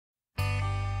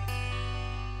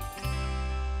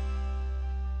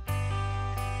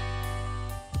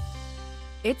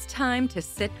It's time to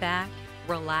sit back,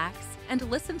 relax, and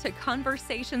listen to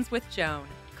Conversations with Joan.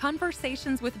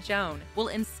 Conversations with Joan will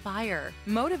inspire,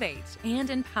 motivate, and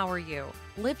empower you.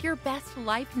 Live your best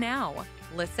life now.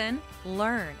 Listen,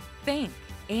 learn, think,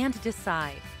 and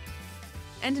decide.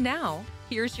 And now,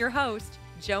 here's your host,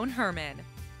 Joan Herman.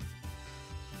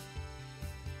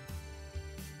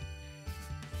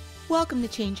 Welcome to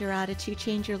Change Your Attitude,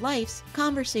 Change Your Life's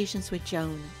Conversations with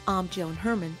Joan. I'm Joan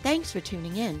Herman. Thanks for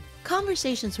tuning in.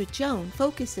 Conversations with Joan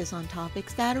focuses on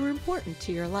topics that are important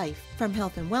to your life, from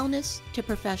health and wellness to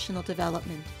professional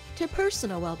development to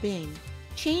personal well-being.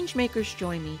 Change makers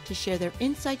join me to share their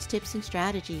insights, tips, and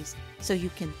strategies so you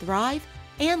can thrive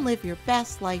and live your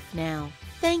best life now.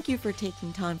 Thank you for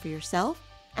taking time for yourself,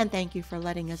 and thank you for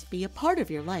letting us be a part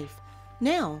of your life.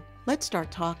 Now, let's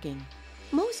start talking.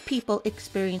 Most people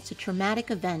experience a traumatic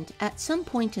event at some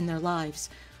point in their lives.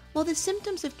 While the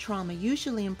symptoms of trauma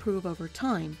usually improve over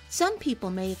time, some people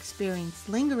may experience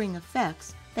lingering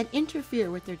effects that interfere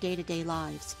with their day-to-day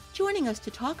lives. Joining us to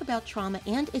talk about trauma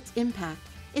and its impact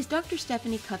is Dr.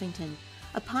 Stephanie Covington,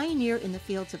 a pioneer in the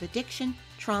fields of addiction,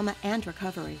 trauma, and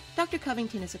recovery. Dr.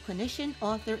 Covington is a clinician,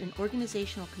 author, and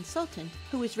organizational consultant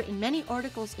who has written many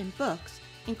articles and books,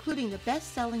 including the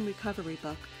best-selling recovery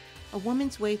book, A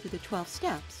Woman's Way Through the 12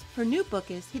 Steps. Her new book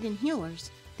is Hidden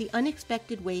Healers, The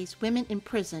Unexpected Ways Women in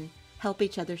Prison Help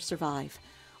Each Other Survive.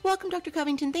 Welcome, Dr.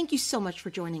 Covington. Thank you so much for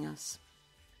joining us.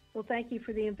 Well, thank you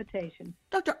for the invitation.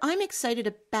 Doctor, I'm excited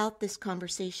about this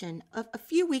conversation. A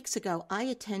few weeks ago, I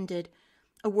attended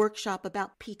a workshop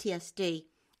about PTSD,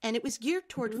 and it was geared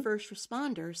toward first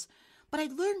responders, but I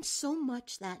learned so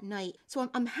much that night. So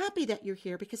I'm happy that you're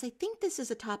here because I think this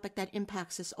is a topic that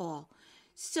impacts us all.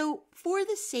 So for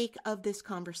the sake of this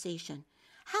conversation,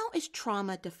 how is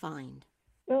trauma defined?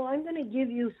 Well, I'm going to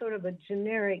give you sort of a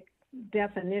generic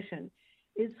definition.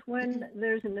 It's when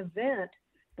there's an event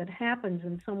that happens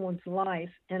in someone's life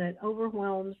and it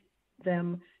overwhelms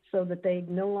them so that they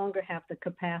no longer have the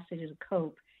capacity to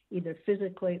cope, either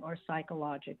physically or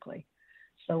psychologically.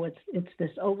 So it's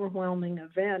this overwhelming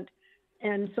event.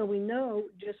 And so we know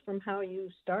just from how you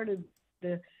started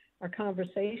our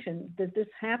conversation that this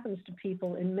happens to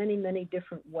people in many, many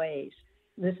different ways.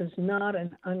 This is not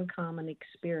an uncommon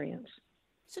experience.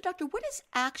 So, Doctor, what is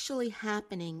actually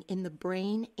happening in the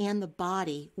brain and the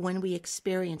body when we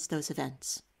experience those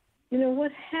events? You know,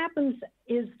 what happens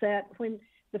is that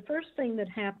the first thing that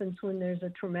happens when there's a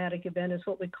traumatic event is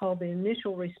what we call the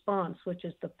initial response, which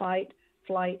is the fight,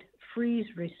 flight, freeze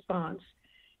response.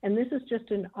 And this is just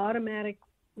an automatic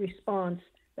response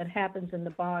that happens in the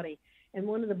body. And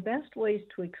one of the best ways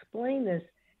to explain this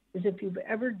is if you've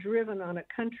ever driven on a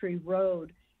country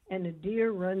road and a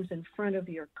deer runs in front of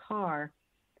your car,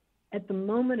 at the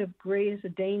moment of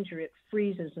greatest danger, it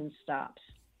freezes and stops.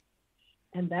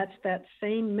 And that's that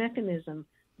same mechanism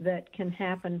that can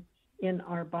happen in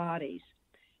our bodies.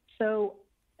 So,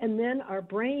 and then our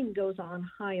brain goes on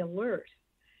high alert.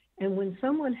 And when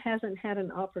someone hasn't had an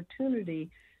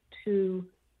opportunity to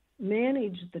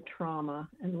manage the trauma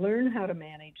and learn how to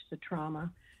manage the trauma,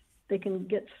 they can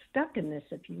get stuck in this,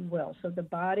 if you will. So the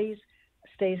body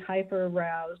stays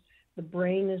hyper-aroused, the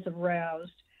brain is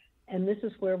aroused, and this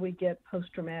is where we get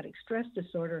post-traumatic stress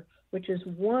disorder, which is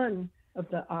one of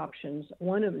the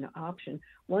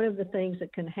things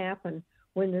that can happen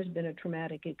when there's been a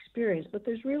traumatic experience. But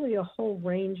there's really a whole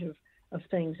range of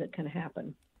things that can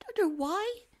happen. Doctor,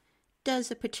 why does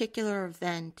a particular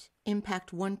event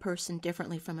impact one person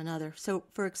differently from another? So,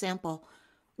 for example,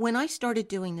 when I started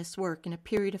doing this work in a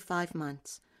period of 5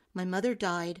 months, my mother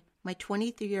died, my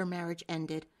 23-year marriage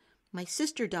ended, my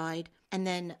sister died, and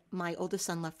then my oldest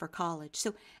son left for college.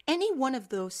 So any one of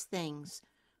those things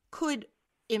could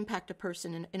impact a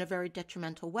person in a very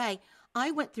detrimental way. I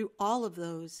went through all of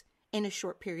those in a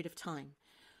short period of time.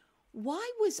 Why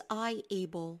was I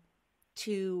able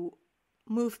to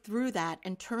move through that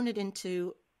and turn it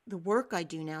into the work I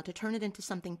do now, to turn it into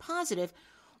something positive,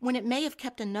 when it may have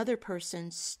kept another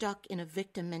person stuck in a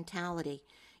victim mentality?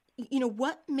 You know,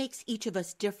 what makes each of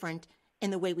us different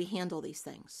in the way we handle these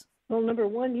things? Well, number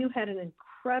one, you had an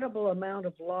incredible amount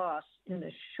of loss in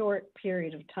a short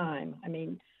period of time. I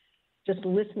mean, just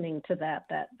listening to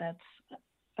that's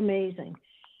amazing.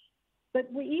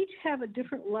 But we each have a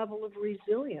different level of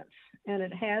resilience, and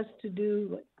it has to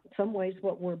do, in some ways,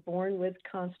 what we're born with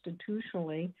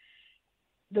constitutionally,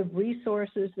 the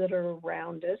resources that are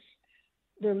around us.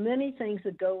 There are many things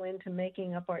that go into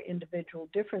making up our individual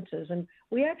differences, and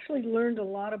we actually learned a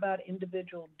lot about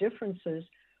individual differences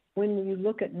when you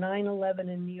look at 9/11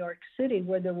 in New York City,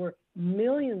 where there were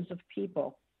millions of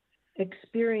people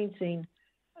experiencing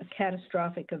a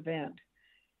catastrophic event.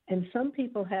 And some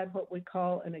people had what we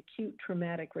call an acute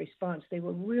traumatic response. They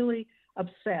were really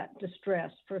upset,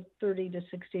 distressed for 30 to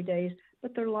 60 days,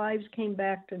 but their lives came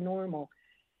back to normal.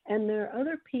 And there are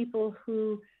other people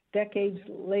who decades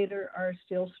later are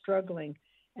still struggling.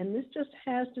 And this just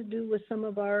has to do with some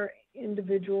of our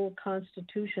individual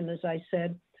constitution, as I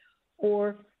said,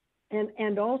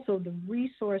 and also the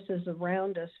resources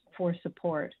around us for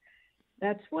support.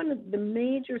 That's one of the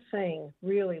major things,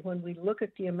 really, when we look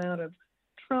at the amount of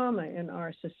trauma in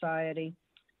our society,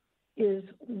 is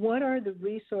what are the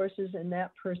resources in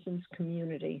that person's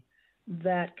community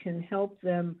that can help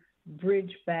them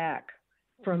bridge back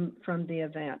from the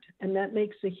event. And that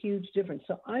makes a huge difference.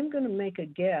 So I'm going to make a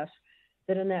guess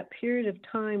that in that period of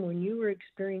time when you were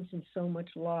experiencing so much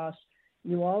loss,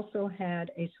 you also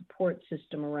had a support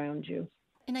system around you.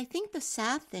 And I think the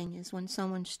sad thing is when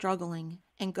someone's struggling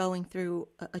and going through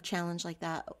a challenge like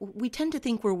that, we tend to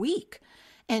think we're weak.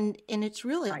 And it's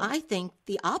really, right, I think,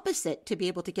 the opposite to be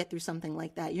able to get through something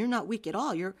like that. You're not weak at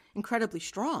all. You're incredibly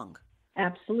strong.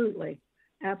 Absolutely.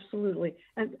 Absolutely.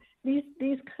 And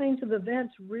these kinds of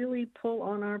events really pull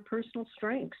on our personal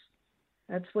strengths.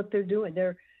 That's what they're doing.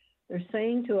 They're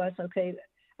saying to us, okay,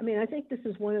 I mean, I think this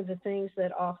is one of the things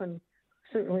that often,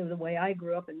 certainly the way I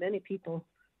grew up and many people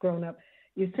grown up,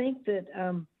 you think that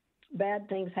bad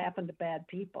things happen to bad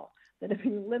people, that if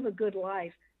you live a good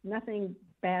life, nothing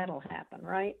bad will happen,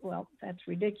 right? Well, that's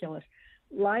ridiculous.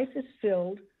 Life is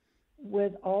filled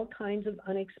with all kinds of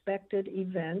unexpected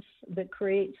events that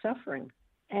create suffering.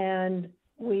 And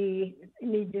we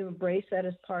need to embrace that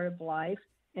as part of life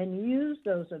and use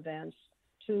those events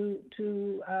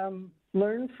to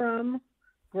learn from,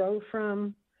 grow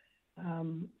from.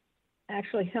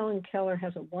 Actually, Helen Keller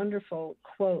has a wonderful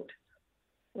quote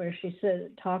where she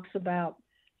talks about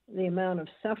the amount of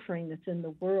suffering that's in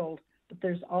the world, but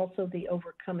there's also the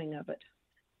overcoming of it.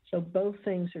 So both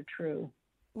things are true.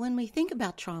 When we think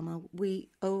about trauma, we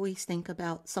always think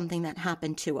about something that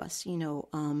happened to us,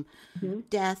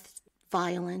 death,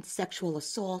 violence, sexual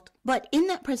assault. But in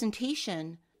that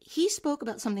presentation, he spoke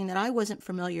about something that I wasn't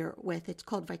familiar with. It's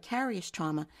called vicarious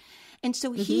trauma. And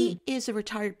so he is a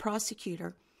retired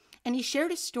prosecutor, and he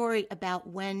shared a story about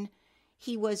when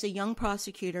he was a young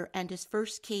prosecutor and his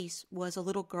first case was a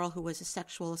little girl who was a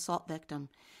sexual assault victim.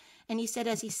 And he said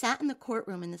as he sat in the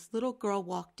courtroom and this little girl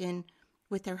walked in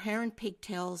with her hair in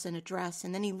pigtails and a dress,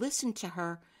 and then he listened to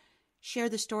her share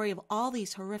the story of all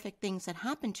these horrific things that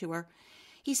happened to her,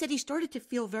 he said he started to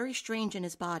feel very strange in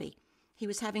his body. He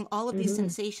was having all of these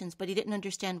sensations, but he didn't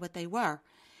understand what they were.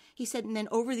 He said, and then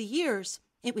over the years,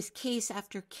 it was case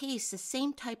after case, the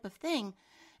same type of thing.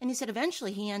 And he said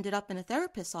eventually he ended up in a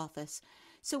therapist's office.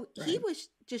 So he was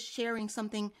just sharing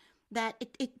something that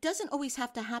it doesn't always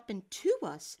have to happen to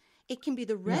us. It can be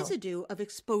the residue of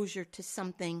exposure to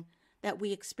something that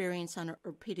we experience on a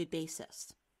repeated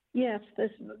basis. Yes,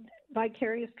 this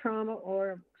vicarious trauma,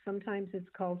 or sometimes it's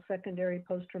called secondary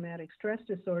post-traumatic stress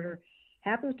disorder,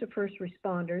 happens to first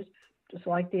responders, just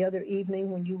like the other evening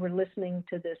when you were listening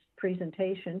to this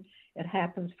presentation. It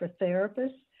happens for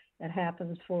therapists. It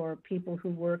happens for people who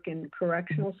work in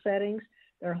correctional settings.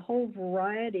 There are a whole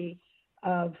variety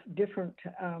of different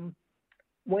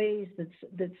ways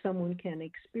that someone can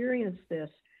experience this.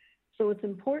 So it's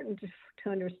important to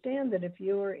understand that if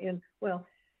you're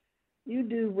you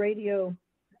do radio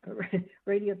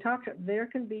talk, there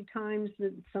can be times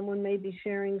that someone may be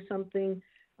sharing something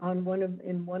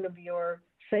in one of your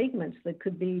segments that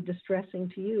could be distressing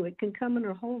to you. It can come in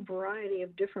a whole variety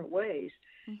of different ways.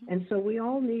 And so we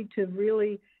all need to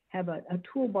really have a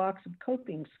toolbox of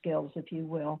coping skills, if you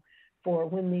will, for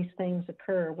when these things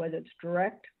occur, whether it's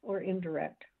direct or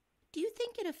indirect. Do you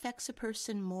think it affects a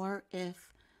person more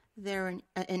if they're an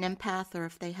empath or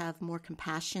if they have more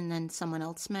compassion than someone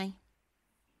else may?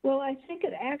 Well, I think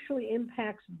it actually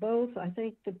impacts both. I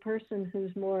think the person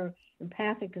who's more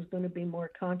empathic is going to be more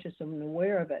conscious and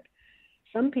aware of it.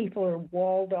 Some people are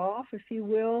walled off, if you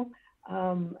will,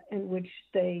 in which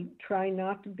they try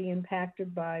not to be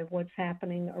impacted by what's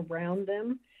happening around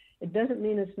them. It doesn't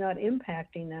mean it's not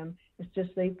impacting them. It's just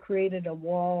they've created a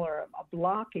wall or a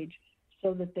blockage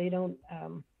so that they don't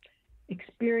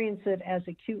experience it as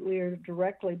acutely or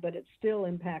directly, but it's still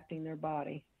impacting their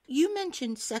body. You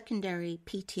mentioned secondary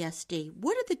PTSD.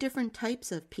 What are the different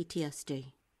types of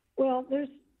PTSD? Well, there's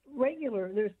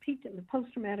the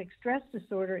post-traumatic stress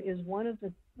disorder is one of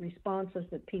the responses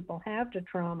that people have to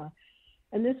trauma.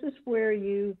 And this is where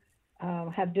you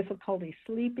have difficulty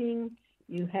sleeping,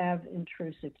 you have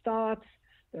intrusive thoughts,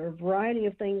 there are a variety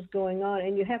of things going on,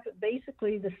 and you have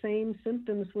basically the same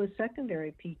symptoms with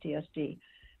secondary PTSD.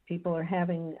 People are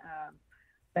having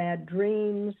bad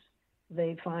dreams,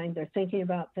 They find they're thinking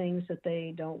about things that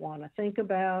they don't want to think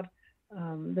about.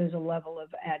 There's a level of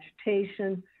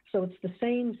agitation. So it's the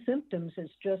same symptoms.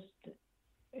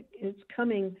 It's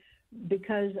coming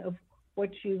because of what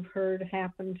you've heard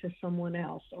happen to someone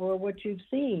else or what you've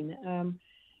seen.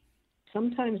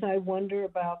 Sometimes I wonder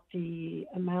about the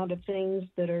amount of things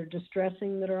that are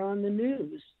distressing that are on the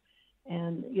news,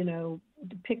 and the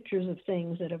pictures of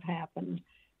things that have happened,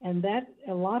 and that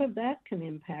a lot of that can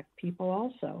impact people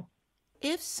also.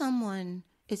 If someone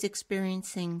is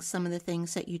experiencing some of the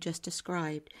things that you just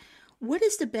described, what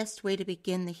is the best way to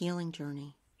begin the healing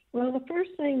journey? Well, the first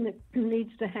thing that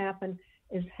needs to happen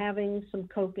is having some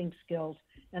coping skills.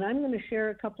 And I'm going to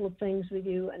share a couple of things with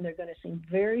you, and they're going to seem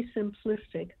very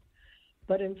simplistic,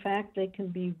 but in fact, they can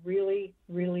be really,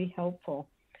 really helpful.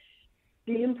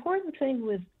 The important thing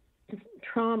with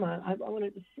trauma, I want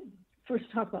to first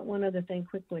talk about one other thing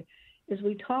quickly, is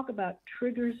we talk about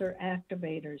triggers or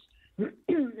activators.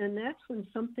 And that's when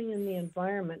something in the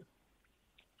environment,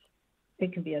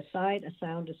 it can be a sight, a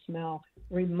sound, a smell,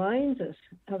 reminds us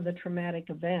of the traumatic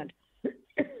event.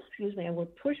 Excuse me, and we're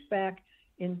pushed back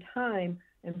in time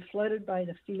and flooded by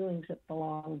the feelings that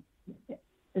belong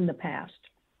in the past.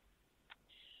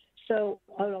 So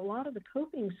a lot of the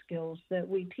coping skills that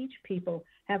we teach people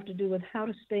have to do with how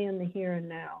to stay in the here and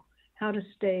now, how to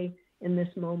stay in this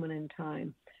moment in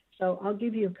time. So I'll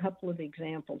give you a couple of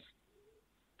examples.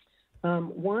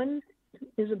 One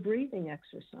is a breathing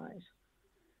exercise.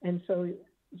 And so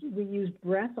we use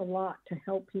breath a lot to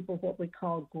help people what we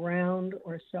call ground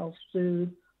or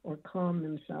self-soothe or calm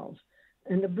themselves.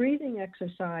 And the breathing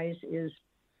exercise is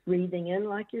breathing in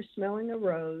like you're smelling a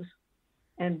rose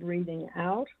and breathing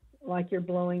out like you're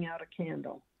blowing out a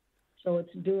candle. So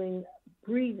it's doing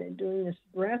this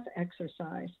breath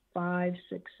exercise 5,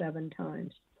 6, 7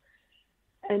 times.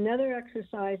 Another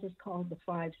exercise is called the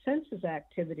 5 senses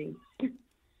activity.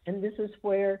 And this is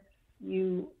where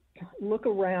you look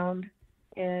around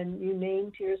and you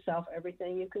name to yourself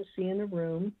everything you can see in a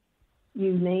room.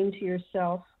 You name to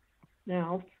yourself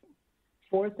now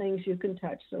 4 things you can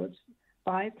touch. So it's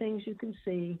 5 things you can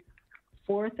see,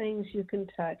 4 things you can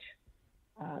touch,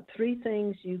 3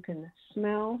 things you can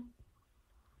smell,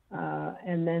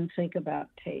 and then think about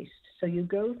taste. So you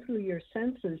go through your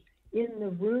senses in the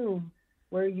room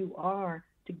where you are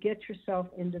to get yourself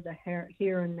into the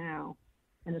here and now.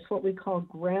 And it's what we call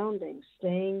grounding,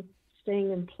 staying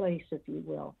in place, if you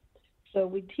will. So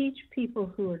we teach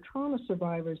people who are trauma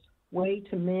survivors way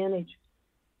to manage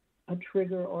a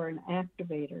trigger or an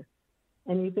activator.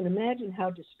 And you can imagine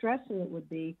how distressing it would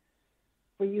be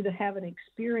for you to have an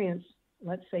experience,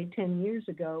 let's say 10 years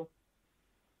ago,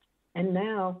 and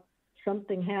now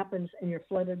something happens and you're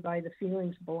flooded by the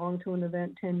feelings that belong to an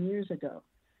event 10 years ago.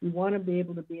 You want to be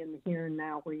able to be in the here and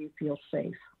now where you feel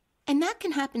safe. And that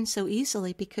can happen so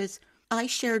easily because I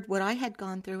shared what I had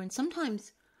gone through, and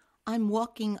sometimes I'm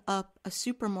walking up a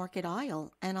supermarket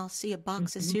aisle and I'll see a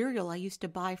box of cereal I used to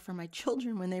buy for my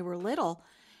children when they were little,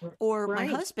 or my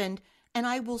husband, and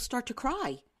I will start to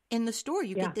cry in the store.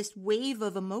 You get this wave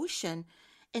of emotion.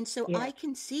 And so I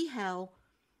can see how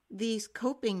these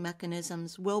coping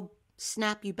mechanisms will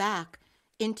snap you back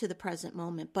into the present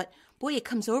moment. But boy, it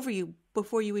comes over you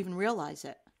before you even realize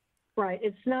it. Right.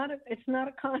 It's not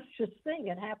a conscious thing.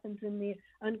 It happens in the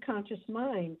unconscious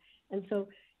mind. And so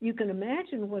you can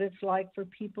imagine what it's like for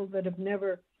people that have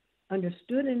never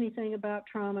understood anything about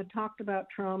trauma, talked about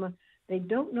trauma. They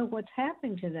don't know what's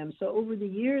happening to them. So over the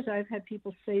years, I've had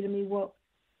people say to me, well,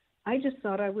 I just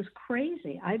thought I was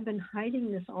crazy. I've been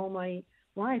hiding this all my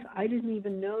life. I didn't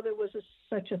even know there was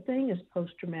such a thing as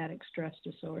post-traumatic stress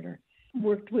disorder.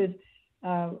 Worked with,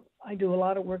 I do a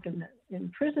lot of work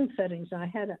in prison settings. I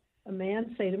had a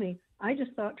man say to me, I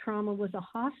just thought trauma was a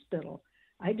hospital.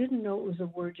 I didn't know it was a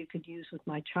word you could use with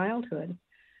my childhood.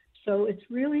 So it's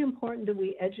really important that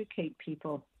we educate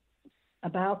people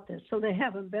about this so they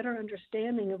have a better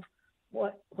understanding of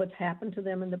what's happened to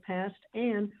them in the past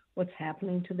and what's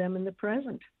happening to them in the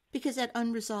present. Because that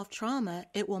unresolved trauma,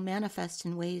 it will manifest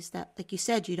in ways that, like you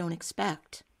said, you don't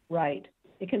expect. Right.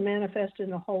 It can manifest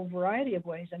in a whole variety of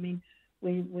ways. I mean,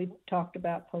 we talked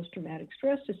about post-traumatic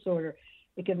stress disorder.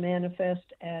 It can manifest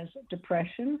as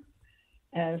depression,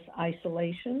 as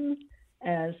isolation,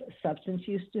 as substance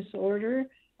use disorder,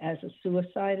 as a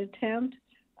suicide attempt,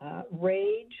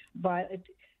 rage. It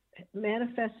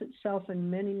manifests itself in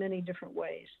many, many different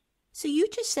ways. So you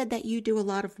just said that you do a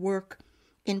lot of work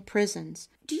in prisons.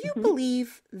 Do you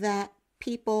believe that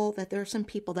there are some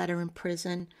people that are in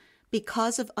prison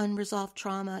because of unresolved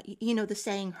trauma? You know, the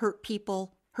saying, hurt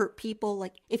people hurt people.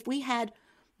 Like, if we had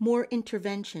more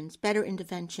interventions, better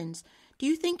interventions, do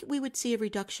you think we would see a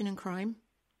reduction in crime?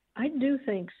 I do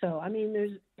think so. I mean,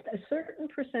 there's a certain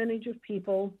percentage of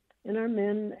people in our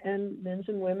men's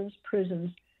and women's prisons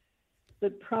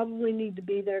that probably need to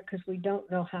be there because we don't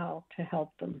know how to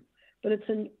help them. But it's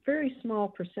a very small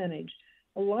percentage.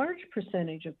 A large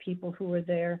percentage of people who are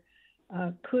there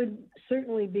could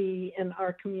certainly be in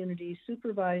our communities,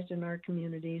 supervised in our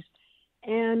communities.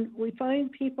 And we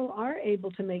find people are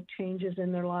able to make changes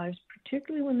in their lives,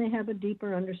 particularly when they have a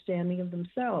deeper understanding of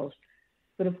themselves.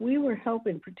 But if we were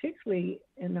helping, particularly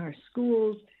in our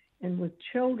schools and with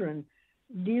children,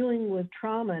 dealing with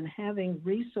trauma and having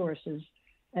resources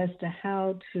as to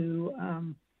how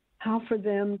for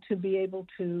them to be able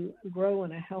to grow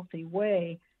in a healthy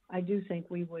way, I do think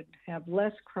we would have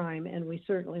less crime, and we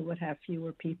certainly would have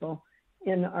fewer people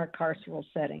in our carceral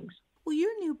settings. Well,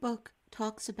 your new book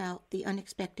talks about the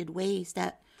unexpected ways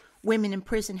that women in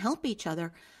prison help each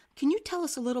other. Can you tell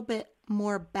us a little bit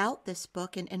more about this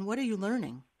book, and what are you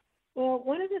learning? Well,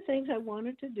 one of the things I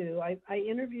wanted to do, I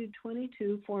interviewed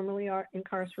 22 formerly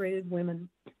incarcerated women,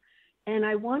 and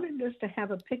I wanted us to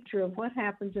have a picture of what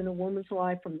happens in a woman's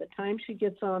life from the time she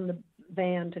gets on the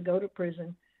van to go to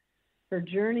prison, her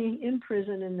journey in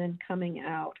prison, and then coming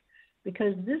out.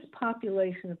 Because this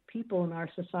population of people in our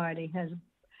society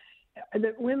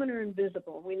that women are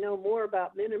invisible. We know more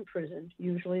about men in prison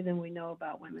usually than we know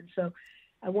about women. So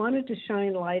I wanted to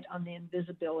shine light on the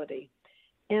invisibility.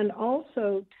 And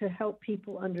also to help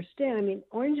people understand, I mean,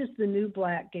 Orange is the New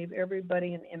Black gave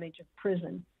everybody an image of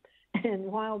prison. And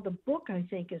while the book, I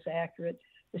think, is accurate,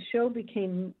 the show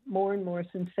became more and more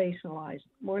sensationalized,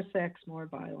 more sex, more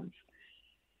violence.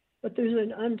 But there's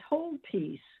an untold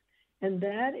piece, and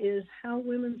that is how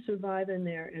women survive in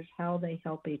there is how they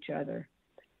help each other.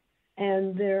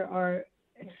 And there are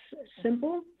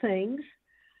simple things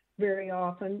very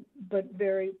often, but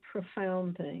very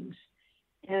profound things.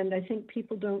 And I think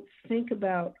people don't think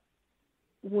about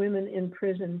women in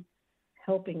prison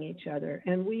helping each other.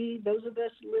 And those of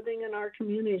us living in our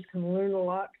communities, can learn a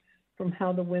lot from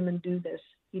how the women do this.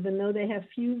 Even though they have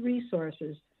few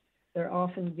resources, they're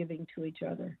often giving to each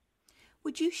other.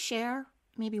 Would you share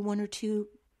maybe one or two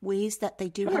ways that they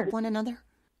do Sure. help one another?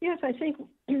 Yes, I think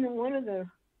one of the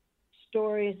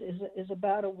stories is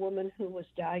about a woman who was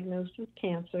diagnosed with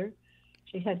cancer.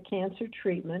 She had cancer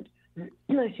treatment.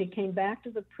 She came back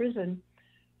to the prison.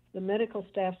 The medical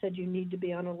staff said, you need to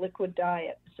be on a liquid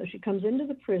diet. So she comes into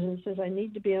the prison, says, I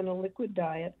need to be on a liquid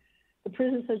diet. The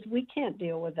prison says, we can't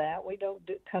deal with that. We don't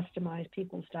customize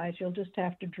people's diets. You'll just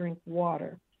have to drink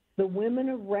water. The women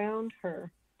around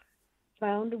her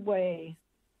found a way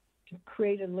to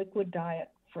create a liquid diet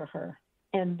for her.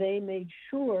 And they made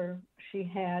sure she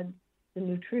had the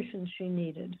nutrition she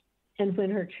needed. And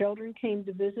when her children came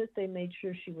to visit, they made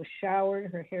sure she was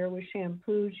showered, her hair was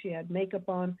shampooed, she had makeup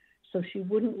on, so she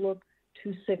wouldn't look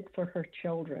too sick for her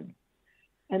children.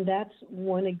 And that's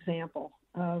one example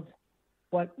of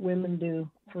what women do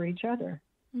for each other.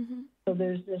 Mm-hmm. So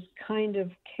there's this kind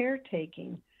of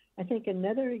caretaking. I think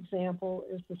another example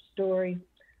is the story,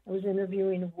 I was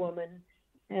interviewing a woman,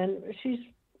 and she's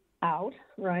out,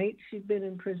 right? She'd been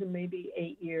in prison maybe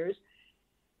 8 years.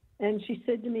 And she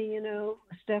said to me,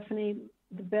 Stephanie,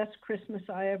 the best Christmas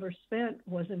I ever spent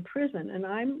was in prison. And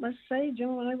I must say,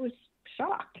 Joan, I was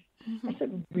shocked. Mm-hmm. I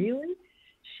said, really?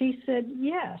 She said,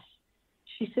 yes.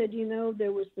 She said,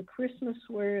 there was the Christmas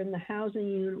where in the housing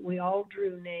unit we all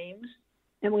drew names,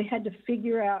 and we had to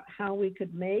figure out how we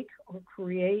could make or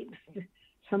create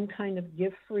some kind of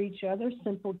gift for each other,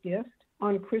 simple gift.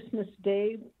 On Christmas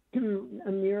Day,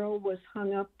 a mural was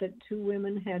hung up that two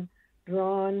women had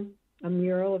drawn, a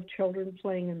mural of children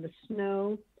playing in the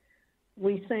snow.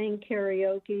 We sang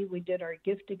karaoke. We did our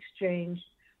gift exchange.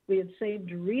 We had saved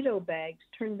Dorito bags,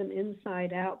 turned them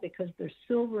inside out because they're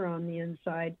silver on the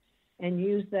inside, and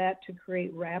used that to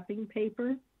create wrapping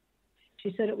paper.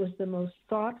 She said it was the most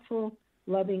thoughtful,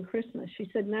 loving Christmas. She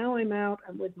said, now I'm out.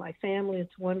 I'm with my family.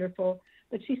 It's wonderful.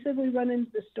 But she said, we run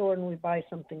into the store and we buy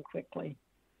something quickly.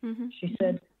 Mm-hmm. She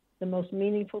said, the most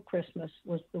meaningful Christmas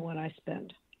was the one I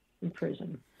spent in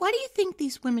prison. Why do you think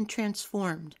these women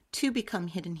transformed to become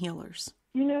hidden healers?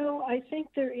 I think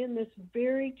they're in this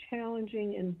very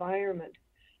challenging environment.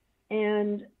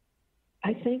 And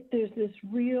I think there's this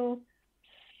real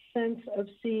sense of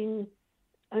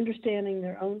understanding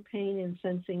their own pain and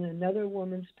sensing another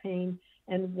woman's pain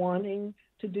and wanting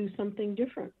to do something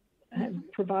different, and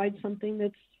provide something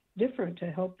that's different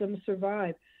to help them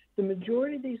survive. The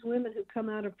majority of these women who come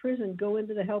out of prison go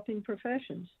into the helping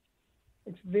professions.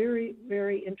 It's very,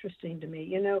 very interesting to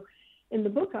me. In the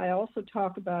book, I also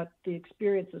talk about the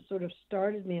experience that sort of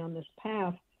started me on this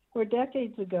path, where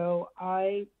decades ago,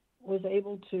 I was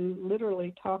able to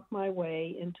literally talk my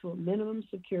way into a minimum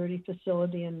security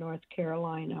facility in North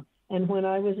Carolina. And when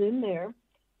I was in there,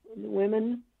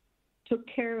 women took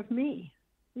care of me.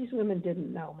 These women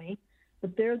didn't know me,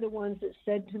 but they're the ones that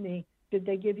said to me, "Did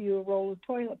they give you a roll of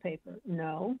toilet paper?"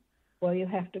 "No." "Well, you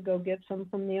have to go get some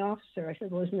from the officer." I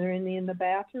said, "Well, isn't there any in the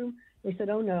bathroom?" They said,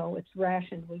 "Oh, no, it's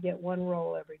rationed. We get one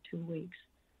roll every 2 weeks."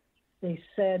 They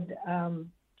said,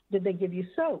 "Did they give you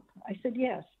soap?" I said,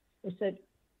 "Yes." They said,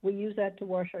 "We use that to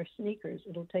wash our sneakers.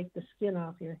 It'll take the skin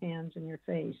off your hands and your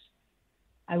face."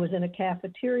 I was in a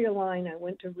cafeteria line. I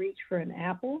went to reach for an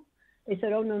apple. They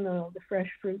said, "Oh, no, the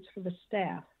fresh fruit's for the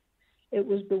staff." It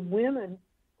was the women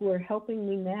who are helping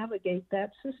me navigate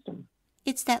that system.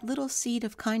 It's that little seed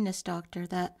of kindness, doctor,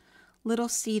 that little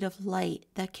seed of light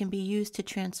that can be used to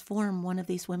transform one of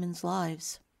these women's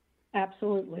lives.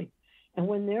 Absolutely. And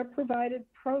when they're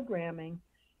provided programming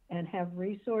and have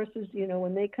resources,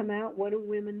 when they come out, what do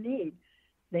women need?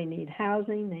 They need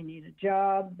housing, they need a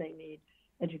job, they need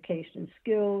education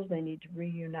skills, they need to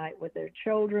reunite with their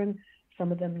children.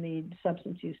 Some of them need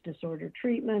substance use disorder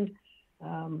treatment.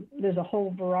 There's a whole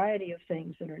variety of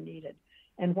things that are needed.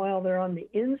 And while they're on the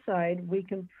inside, we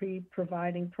can be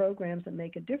providing programs that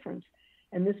make a difference.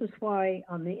 And this is why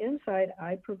on the inside,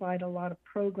 I provide a lot of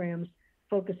programs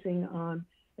focusing on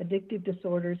addictive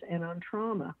disorders and on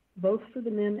trauma, both for the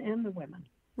men and the women.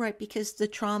 Right, because the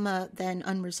trauma, then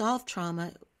unresolved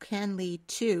trauma, can lead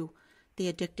to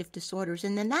the addictive disorders.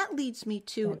 And then that leads me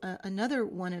to another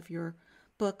one of your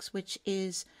books, which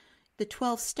is the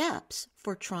 12 Steps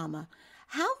for Trauma.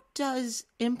 How does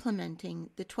implementing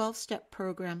the 12-step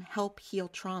program help heal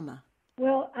trauma?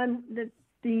 Well,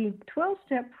 the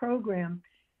 12-step program,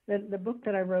 the book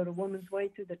that I wrote, A Woman's Way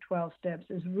Through the 12 Steps,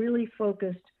 is really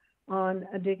focused on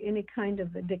any kind of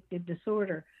addictive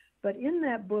disorder. But in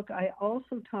that book, I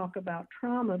also talk about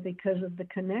trauma because of the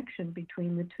connection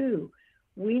between the two.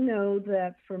 We know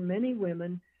that for many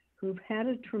women who've had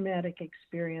a traumatic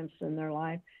experience in their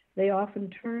life, they often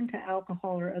turn to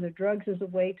alcohol or other drugs as a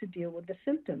way to deal with the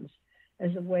symptoms,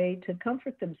 as a way to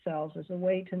comfort themselves, as a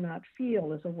way to not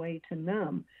feel, as a way to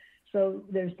numb. So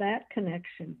there's that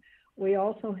connection. We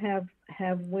also have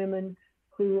women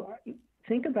who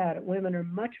think about it. Women are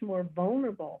much more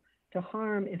vulnerable to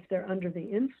harm if they're under the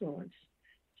influence.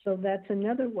 So that's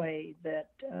another way that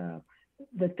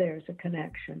there's a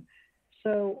connection.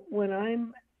 So when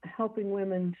I'm helping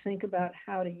women think about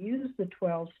how to use the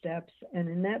 12 steps, and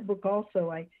in that book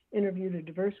also I interviewed a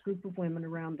diverse group of women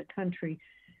around the country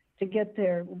to get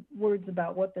their words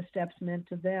about what the steps meant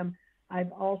to them.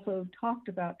 I've also talked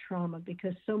about trauma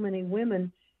because so many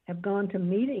women have gone to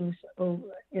meetings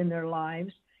in their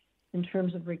lives in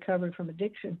terms of recovery from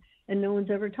addiction, and no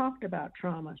one's ever talked about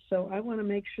trauma. So I want to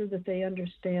make sure that they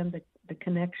understand the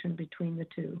connection between the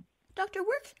two. Doctor,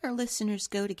 where can our listeners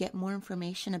go to get more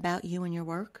information about you and your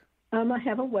work? I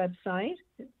have a website.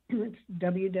 It's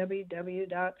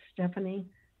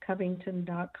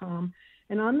www.stephaniecovington.com.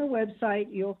 And on the website,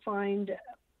 you'll find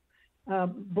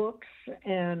books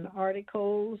and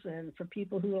articles, and for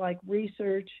people who like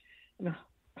research, and a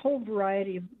whole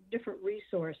variety of different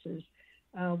resources.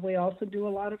 We also do a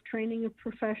lot of training of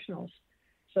professionals.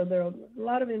 So there are a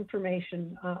lot of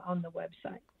information on the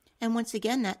website. And once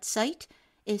again, that site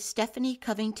is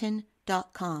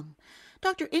stephaniecovington.com.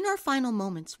 Doctor, in our final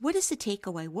moments, what is the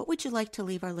takeaway? What would you like to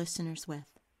leave our listeners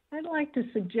with? I'd like to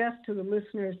suggest to the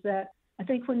listeners that I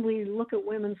think when we look at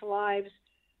women's lives,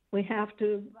 we have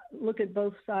to look at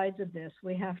both sides of this.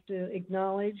 We have to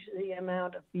acknowledge the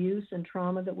amount of abuse and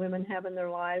trauma that women have in their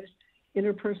lives.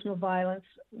 Interpersonal violence,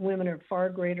 women are far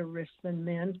greater risk than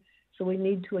men, so we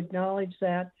need to acknowledge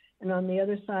that. And on the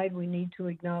other side, we need to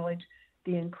acknowledge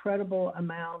the incredible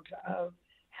amount of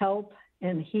help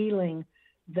and healing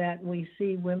that we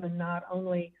see women not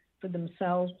only for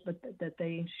themselves, but that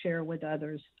they share with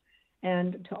others.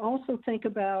 And to also think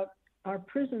about our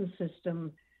prison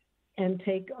system and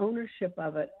take ownership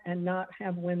of it and not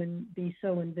have women be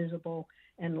so invisible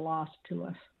and lost to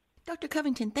us. Dr.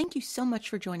 Covington, thank you so much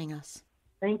for joining us.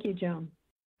 Thank you, Joan.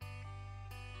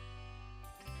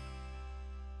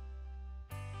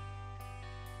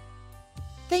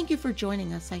 Thank you for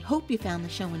joining us. I hope you found the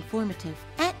show informative.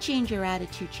 At Change Your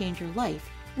Attitude, Change Your Life,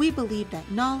 we believe that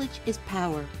knowledge is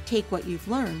power. Take what you've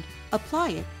learned, apply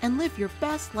it, and live your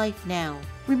best life now.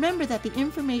 Remember that the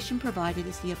information provided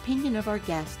is the opinion of our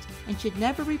guest and should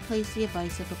never replace the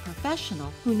advice of a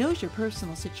professional who knows your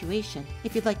personal situation.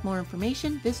 If you'd like more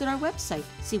information, visit our website,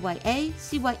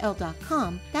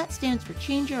 CYACYL.com. That stands for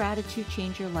Change Your Attitude,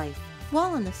 Change Your Life.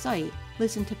 While on the site,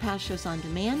 listen to past shows on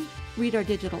demand, read our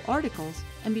digital articles,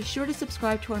 and be sure to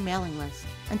subscribe to our mailing list.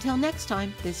 Until next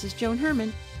time, this is Joan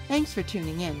Herman. Thanks for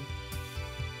tuning in.